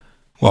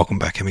Welcome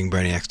back, Hemming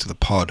Brainiacs, to the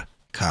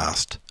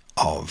podcast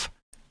of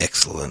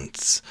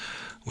excellence.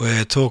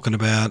 We're talking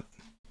about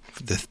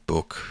this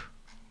book,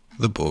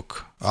 the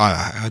book.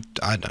 I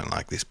don't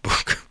like this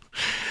book.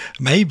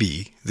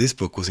 Maybe this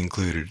book was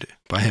included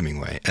by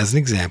Hemingway as an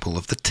example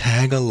of the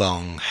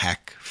tag-along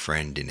hack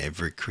friend in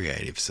every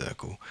creative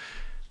circle.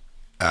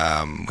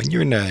 When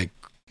you're in a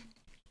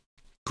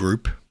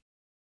group,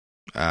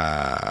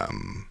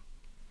 there's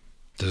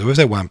always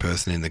that one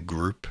person in the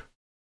group.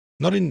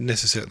 Not in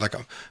necessarily, like,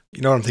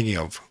 you know what I'm thinking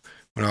of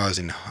when I was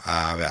in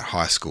about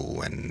high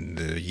school and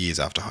the years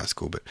after high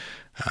school, but,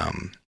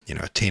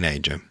 a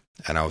teenager,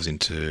 and I was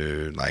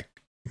into, like,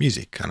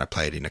 music, and I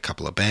played in a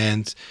couple of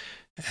bands,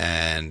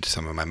 and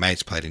some of my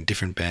mates played in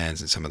different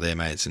bands, and some of their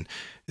mates, and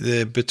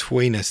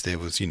between us there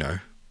was,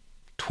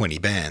 20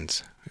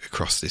 bands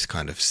across this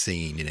kind of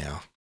scene in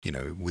our,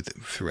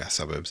 through our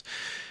suburbs,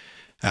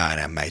 and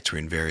our mates were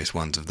in various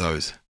ones of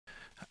those,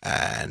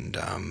 and,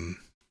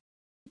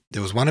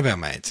 there was one of our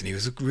mates, and he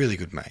was a really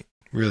good mate,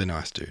 really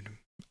nice dude,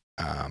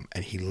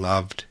 and he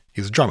was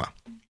a drummer.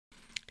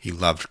 He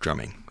loved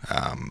drumming.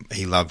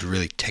 He loved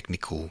really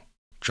technical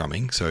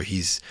drumming, so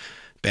his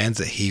bands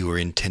that he were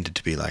in tended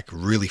to be like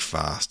really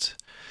fast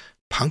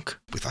punk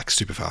with like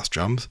super fast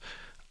drums,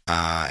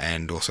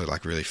 and also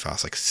like really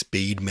fast like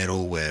speed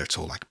metal where it's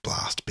all like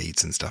blast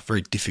beats and stuff.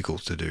 Very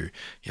difficult to do.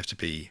 You have to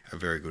be a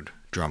very good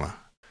drummer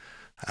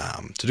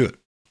to do it.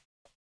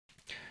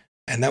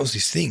 And that was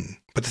his thing.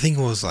 But the thing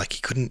was, like,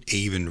 he couldn't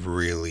even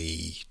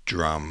really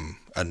drum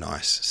a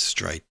nice,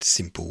 straight,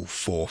 simple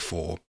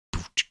 4/4,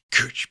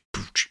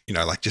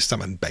 like just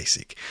something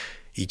basic.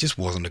 He just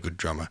wasn't a good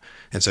drummer.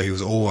 And so he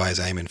was always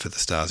aiming for the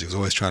stars. He was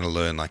always trying to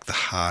learn, like, the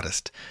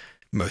hardest,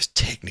 most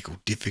technical,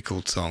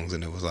 difficult songs.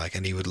 And it was like,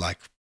 and he would, like,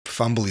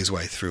 fumble his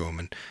way through them.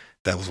 And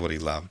that was what he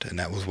loved. And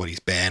that was what his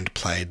band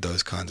played,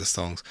 those kinds of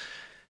songs.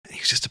 And he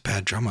was just a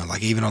bad drummer,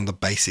 like, even on the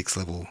basics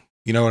level.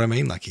 You know what I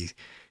mean? Like,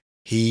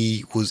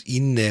 he was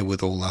in there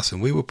with all us,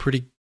 and we were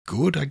pretty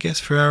good, I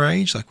guess, for our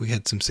age. Like, we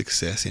had some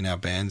success in our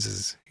bands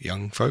as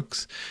young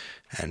folks,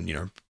 and,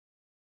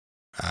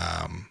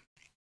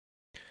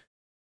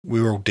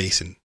 we were all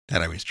decent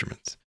at our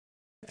instruments.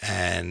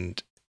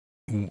 And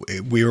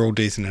we were all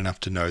decent enough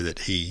to know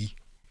that he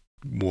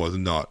was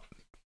not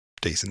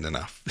decent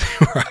enough,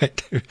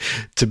 right,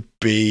 to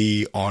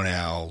be on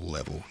our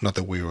level. Not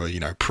that we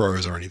were,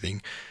 pros or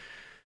anything.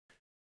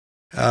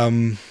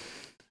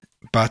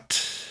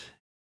 But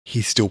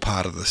he's still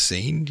part of the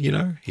scene,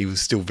 He was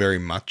still very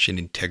much an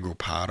integral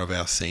part of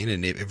our scene,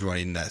 and everyone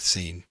in that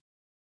scene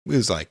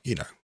was like,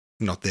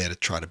 not there to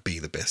try to be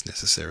the best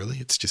necessarily.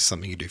 It's just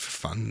something you do for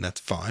fun, and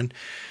that's fine.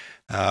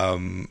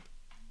 And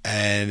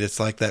it's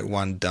like that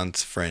one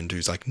dunce friend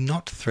who's like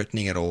not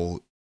threatening at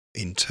all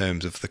in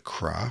terms of the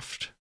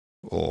craft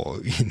or,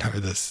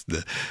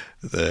 the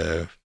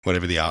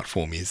whatever the art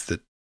form is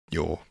that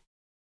your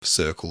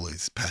circle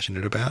is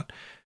passionate about.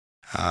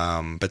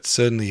 But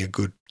certainly a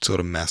good sort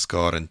of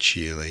mascot and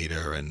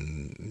cheerleader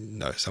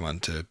and someone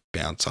to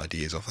bounce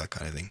ideas off, that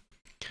kind of thing.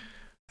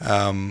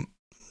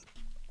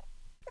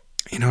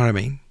 You know what I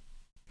mean?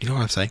 You know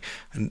what I'm saying?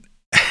 And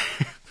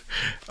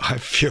I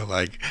feel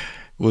like,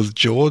 was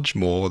George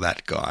more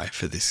that guy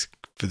for this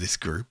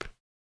group?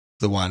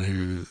 The one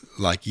who,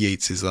 like,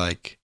 Yeats is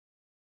like,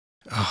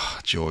 oh,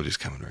 George is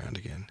coming around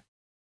again.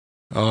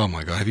 Oh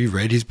my God, have you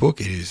read his book?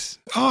 It is,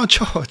 oh,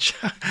 George,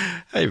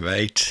 hey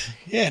mate.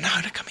 Yeah, no,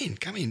 come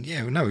in.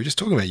 Yeah, no, we're just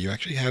talking about you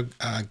actually, how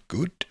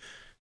good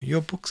your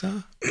books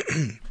are.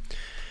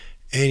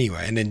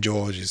 Anyway, and then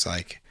George is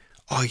like,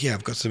 oh yeah,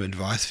 I've got some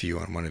advice for you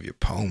on one of your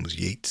poems,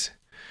 Yeats.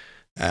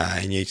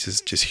 And Yeats is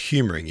just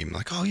humouring him,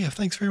 like, oh yeah,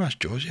 thanks very much,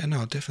 George. Yeah, no,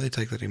 I'll definitely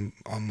take that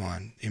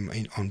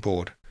on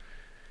board.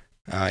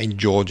 In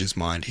George's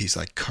mind, he's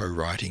like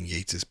co-writing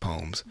Yeats's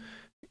poems.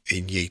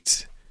 In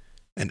Yeats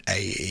and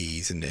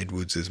AE's and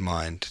Edwards's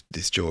mind,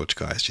 this George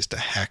guy is just a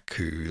hack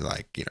who,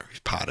 like, he's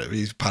part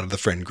of the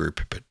friend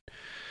group. But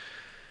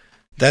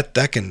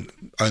that can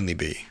only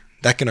be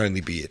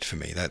it for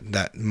me.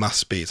 That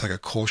must be. It's like a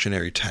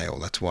cautionary tale.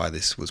 That's why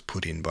this was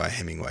put in by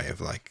Hemingway. Of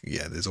like,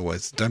 yeah, there's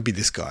always, don't be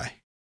this guy.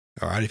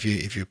 All right,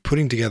 if you're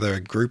putting together a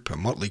group, a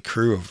motley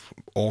crew of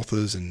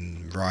authors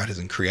and writers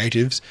and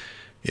creatives,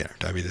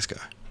 don't be this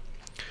guy.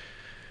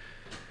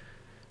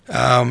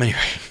 Anyway,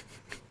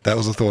 that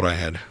was a thought I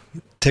had.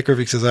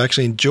 Techrific says, I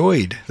actually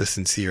enjoyed the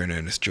sincere and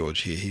earnest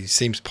George here. He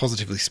seems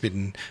positively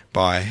smitten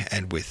by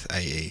and with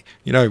AE.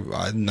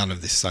 None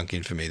of this sunk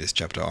in for me, this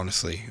chapter,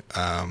 honestly.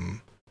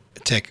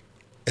 Tech,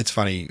 it's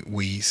funny,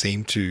 we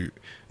seem to...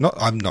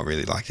 I've not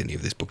really liked any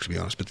of this book, to be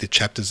honest, but the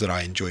chapters that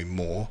I enjoy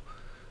more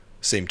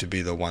seem to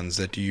be the ones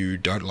that you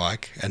don't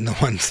like, and the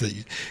ones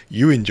that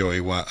you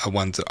enjoy are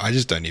ones that I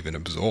just don't even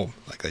absorb.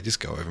 Like, they just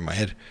go over my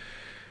head.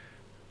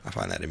 I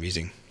find that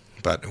amusing.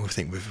 But I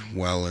think we've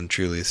well and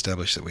truly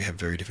established that we have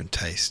very different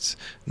tastes.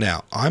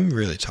 Now, I'm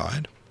really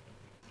tired,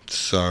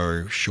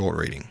 so short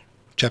reading.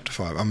 Chapter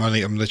 5. I'm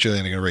literally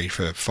only going to read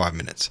for 5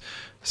 minutes,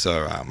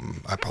 so I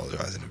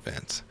apologise in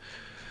advance.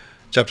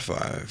 Chapter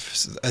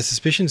 5. A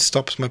suspicion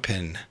stops my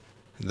pen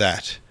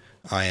that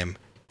I am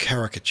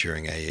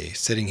caricaturing A.E.,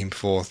 setting him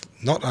forth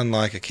not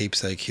unlike a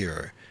keepsake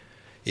hero.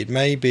 It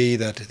may be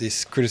that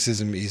this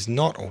criticism is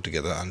not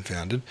altogether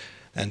unfounded,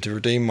 and to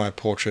redeem my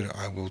portrait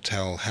I will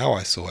tell how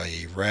I saw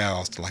A.E.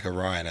 roused like a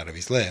lion out of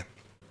his lair.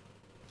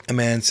 A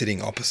man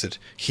sitting opposite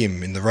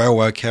him in the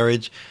railway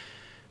carriage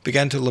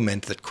began to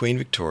lament that Queen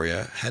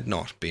Victoria had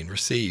not been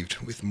received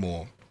with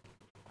more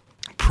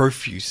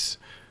profuse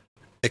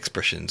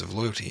expressions of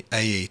loyalty.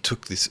 A.E.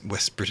 took this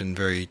West Briton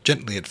very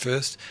gently at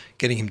first,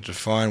 getting him to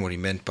define what he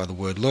meant by the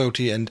word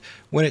loyalty, and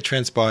when it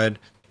transpired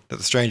that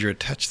the stranger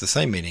attached the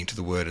same meaning to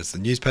the word as the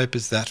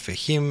newspapers, that for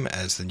him,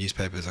 as the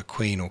newspapers are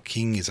queen or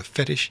king, is a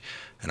fetish,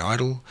 an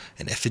idol,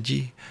 an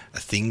effigy, a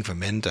thing for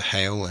men to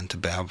hail and to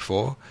bow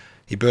before,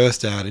 he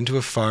burst out into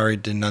a fiery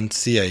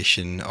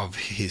denunciation of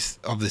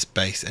this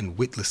base and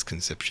witless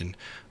conception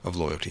of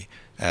loyalty,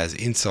 as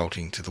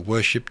insulting to the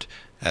worshipped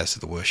as to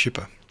the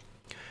worshipper.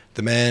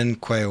 The man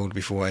quailed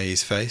before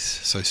A.E.'s face,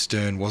 so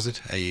stern was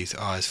it. A.E.'s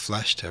eyes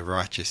flashed, a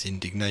righteous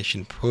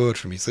indignation poured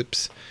from his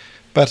lips,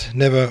 but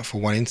never for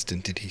one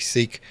instant did he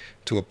seek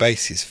to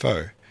abase his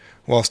foe.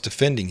 Whilst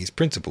defending his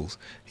principles,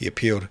 he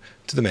appealed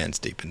to the man's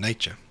deeper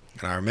nature,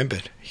 and I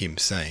remembered him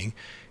saying,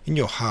 "In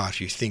your heart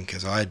you think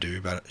as I do,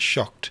 but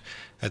shocked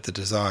at the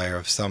desire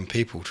of some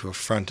people to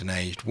affront an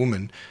aged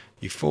woman,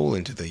 you fall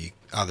into the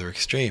other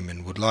extreme,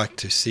 and would like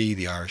to see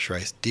the Irish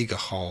race dig a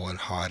hole and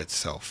hide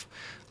itself,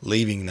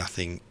 leaving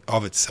nothing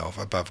of itself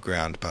above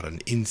ground but an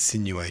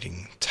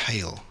insinuating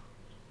tail."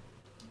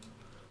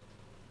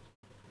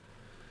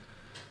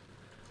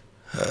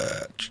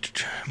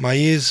 My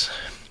ears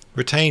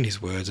retained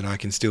his words, and I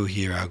can still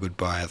hear our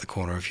goodbye at the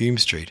corner of Hume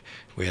Street.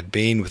 We had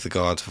been with the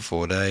gods for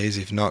 4 days,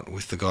 if not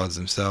with the gods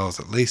themselves,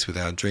 at least with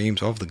our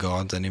dreams of the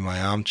gods, and in my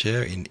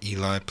armchair in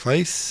Ely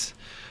Place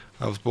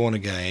I was born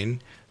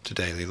again to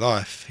daily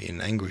life,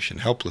 in anguish and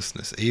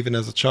helplessness, even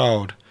as a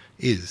child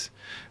is.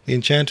 "The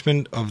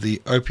enchantment of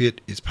the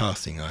opiate is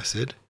passing," I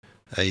said.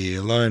 A.E.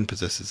 alone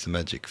possesses the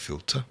magic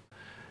philtre.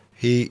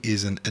 He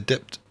is an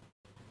adept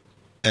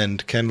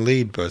and can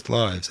lead both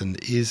lives, and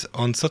is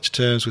on such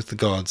terms with the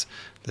gods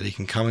that he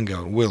can come and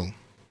go at will,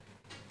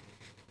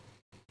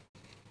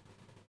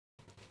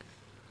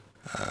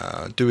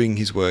 doing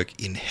his work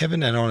in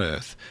heaven and on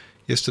earth.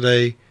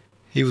 Yesterday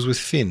he was with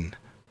Finn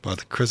by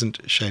the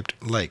crescent-shaped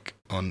lake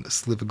on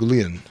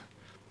Slivagullion.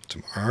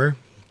 Tomorrow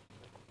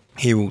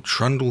he will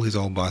trundle his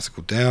old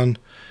bicycle down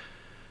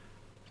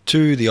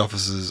to the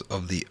offices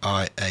of the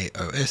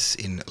IAOS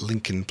in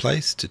Lincoln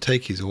Place to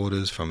take his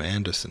orders from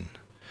Anderson.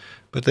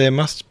 But there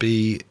must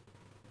be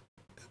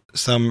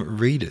some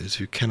readers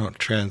who cannot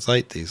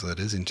translate these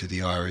letters into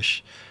the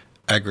Irish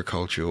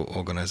Agricultural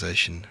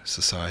Organisation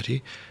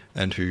Society,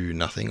 and who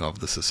know nothing of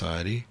the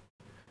society,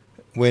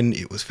 when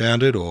it was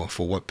founded, or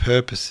for what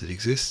purpose it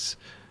exists,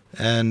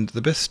 and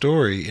the best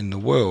story in the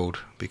world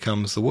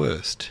becomes the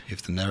worst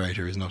if the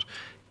narrator is not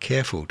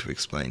careful to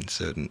explain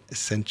certain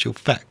essential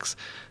facts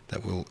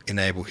that will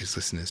enable his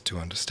listeners to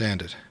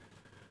understand it.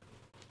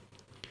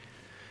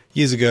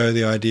 Years ago,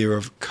 the idea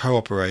of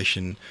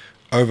cooperation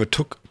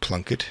overtook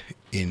Plunkett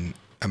in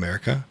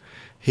America.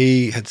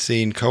 He had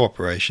seen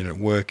cooperation at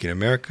work in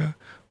America,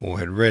 or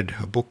had read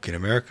a book in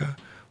America,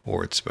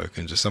 or had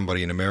spoken to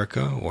somebody in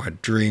America, or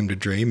had dreamed a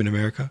dream in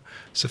America.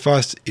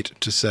 Suffice it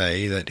to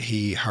say that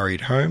he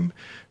hurried home,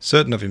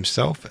 certain of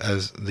himself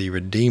as the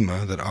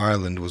redeemer that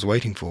Ireland was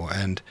waiting for,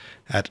 and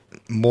at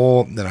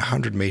more than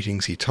 100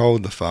 meetings he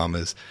told the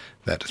farmers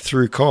that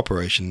through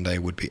cooperation they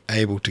would be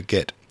able to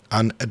get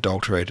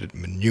unadulterated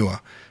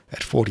manure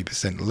at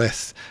 40%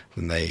 less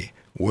than they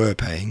were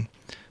paying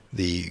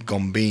the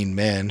Gombeen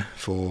man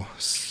for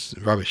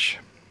rubbish.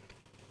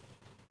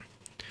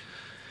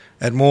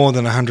 At more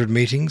than 100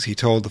 meetings he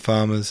told the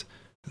farmers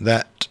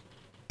that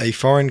a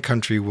foreign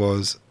country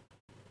was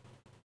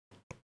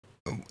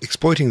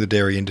exploiting the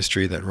dairy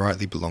industry that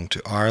rightly belonged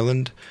to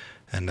Ireland,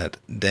 and that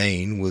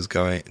Dane was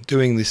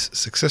doing this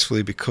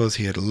successfully because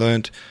he had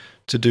learnt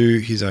to do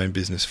his own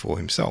business for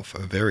himself.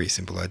 A very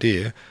simple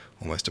idea,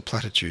 almost a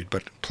platitude,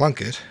 but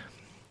Plunkett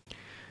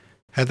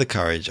had the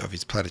courage of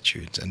his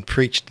platitudes and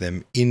preached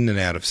them in and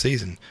out of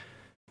season,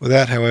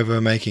 without, however,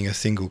 making a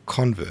single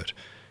convert.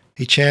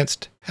 He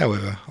chanced,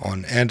 however,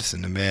 on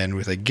Anderson, a man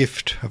with a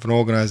gift of an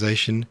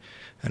organisation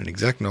and an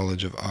exact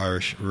knowledge of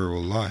Irish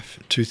rural life,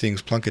 two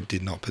things Plunkett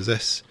did not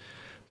possess,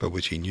 but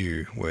which he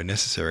knew were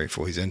necessary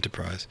for his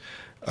enterprise.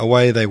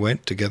 Away they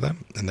went together,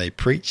 and they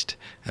preached,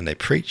 and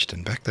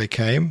back they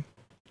came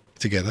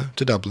together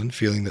to Dublin,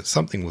 feeling that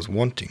something was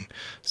wanting,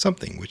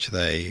 something which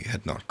they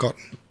had not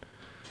gotten.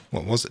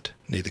 What was it?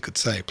 Neither could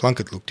say.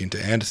 Plunkett looked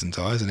into Anderson's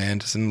eyes, and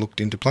Anderson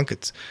looked into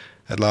Plunkett's.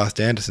 At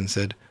last Anderson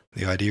said,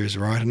 "The idea is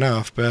right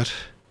enough, but..."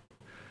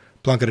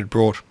 Plunkett had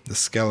brought the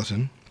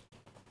skeleton.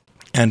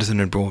 Anderson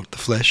had brought the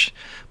flesh,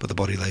 but the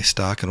body lay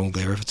stark, and all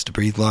their efforts to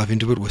breathe life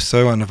into it were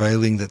so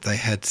unavailing that they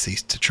had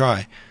ceased to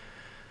try.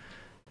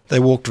 They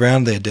walked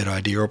round their dead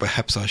idea, or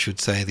perhaps I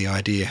should say the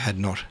idea had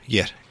not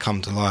yet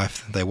come to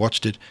life. They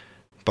watched it,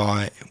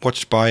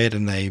 watched by it,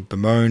 and they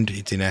bemoaned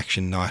its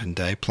inaction night and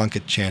day.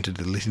 Plunkett chanted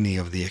the litany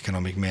of the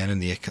economic man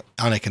and the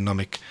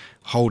uneconomic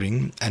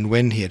holding, and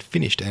when he had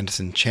finished,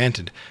 Anderson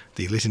chanted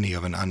the litany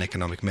of an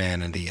uneconomic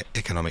man and the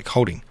economic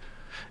holding.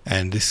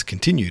 And this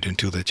continued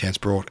until their chance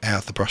brought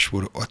out the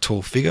brushwood a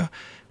tall figure,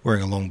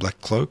 wearing a long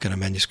black cloak and a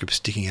manuscript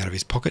sticking out of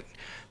his pocket.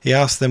 He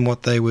asked them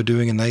what they were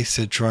doing, and they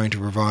said trying to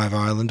revive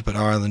Ireland, but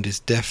Ireland is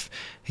deaf.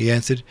 He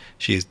answered,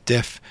 she is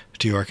deaf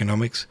to your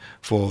economics,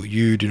 for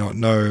you do not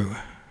know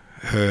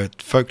her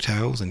folk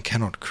tales and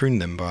cannot croon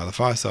them by the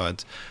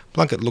firesides.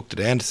 Plunkett looked at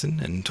Anderson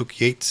and took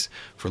Yeats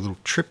for a little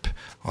trip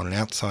on an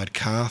outside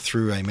car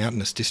through a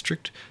mountainous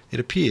district. It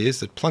appears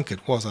that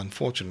Plunkett was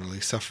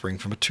unfortunately suffering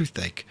from a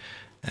toothache,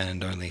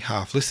 and only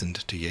half listened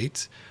to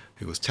Yeats,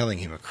 who was telling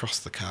him across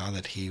the car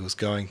that he was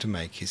going to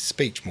make his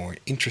speech more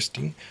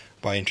interesting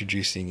by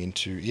introducing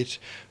into it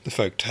the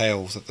folk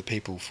tales that the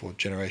people for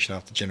generation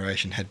after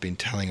generation had been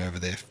telling over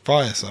their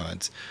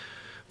firesides.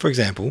 For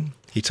example,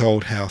 he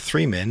told how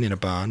 3 men in a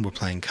barn were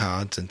playing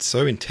cards, and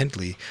so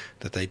intently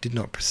that they did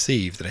not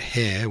perceive that a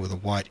hare with a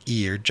white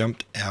ear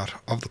jumped out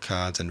of the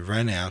cards and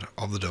ran out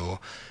of the door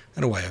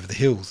and away over the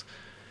hills.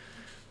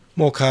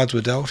 More cards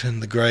were dealt,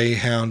 and the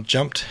greyhound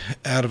jumped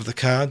out of the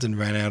cards and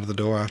ran out of the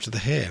door after the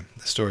hare.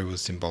 The story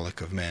was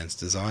symbolic of man's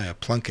desire.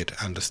 Plunkett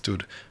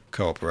understood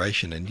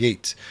cooperation, and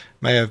Yeats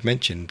may have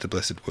mentioned the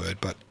blessed word,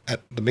 but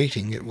at the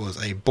meeting it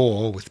was a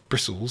boar with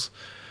bristles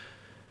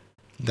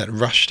that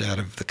rushed out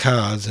of the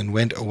cards and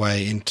went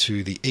away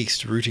into the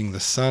east, rooting the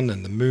sun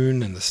and the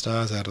moon and the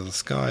stars out of the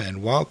sky.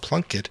 And while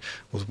Plunkett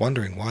was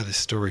wondering why this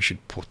story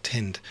should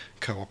portend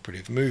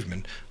cooperative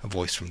movement, a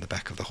voice from the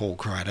back of the hall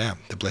cried out,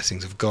 "The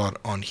blessings of God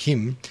on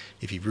him,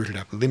 if he rooted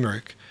up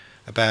Limerick.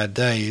 A bad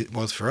day it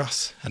was for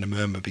us." And a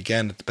murmur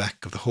began at the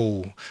back of the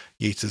hall.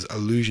 Yeats's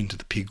allusion to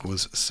the pig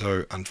was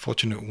so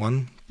unfortunate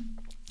one.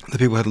 The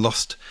people had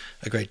lost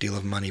a great deal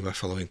of money by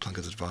following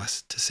Plunkett's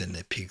advice to send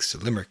their pigs to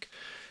Limerick.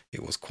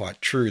 It was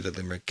quite true that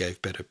Limerick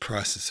gave better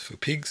prices for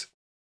pigs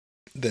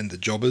than the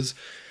jobbers,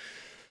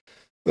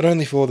 but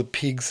only for the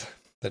pigs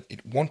that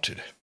it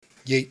wanted.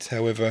 Yeats,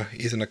 however,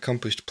 is an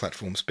accomplished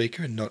platform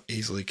speaker and not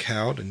easily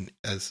cowed, and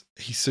as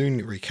he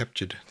soon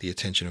recaptured the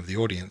attention of the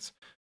audience.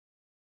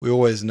 "We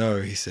always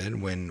know," he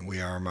said, "when we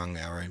are among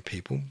our own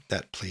people."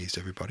 That pleased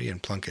everybody,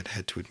 and Plunkett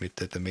had to admit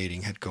that the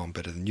meeting had gone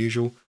better than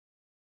usual.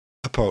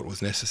 A poet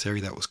was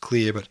necessary, that was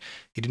clear, but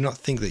he did not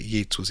think that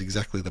Yeats was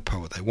exactly the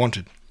poet they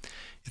wanted.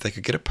 If they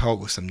could get a poet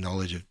with some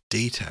knowledge of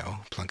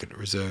detail, Plunkett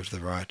reserved the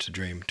right to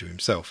dream to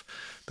himself,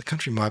 the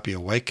country might be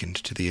awakened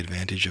to the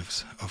advantage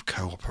of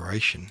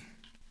cooperation.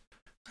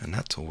 And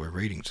that's all we're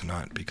reading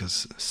tonight,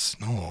 because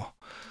snore.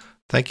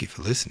 Thank you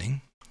for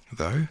listening,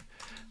 though,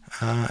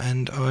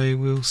 and I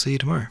will see you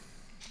tomorrow.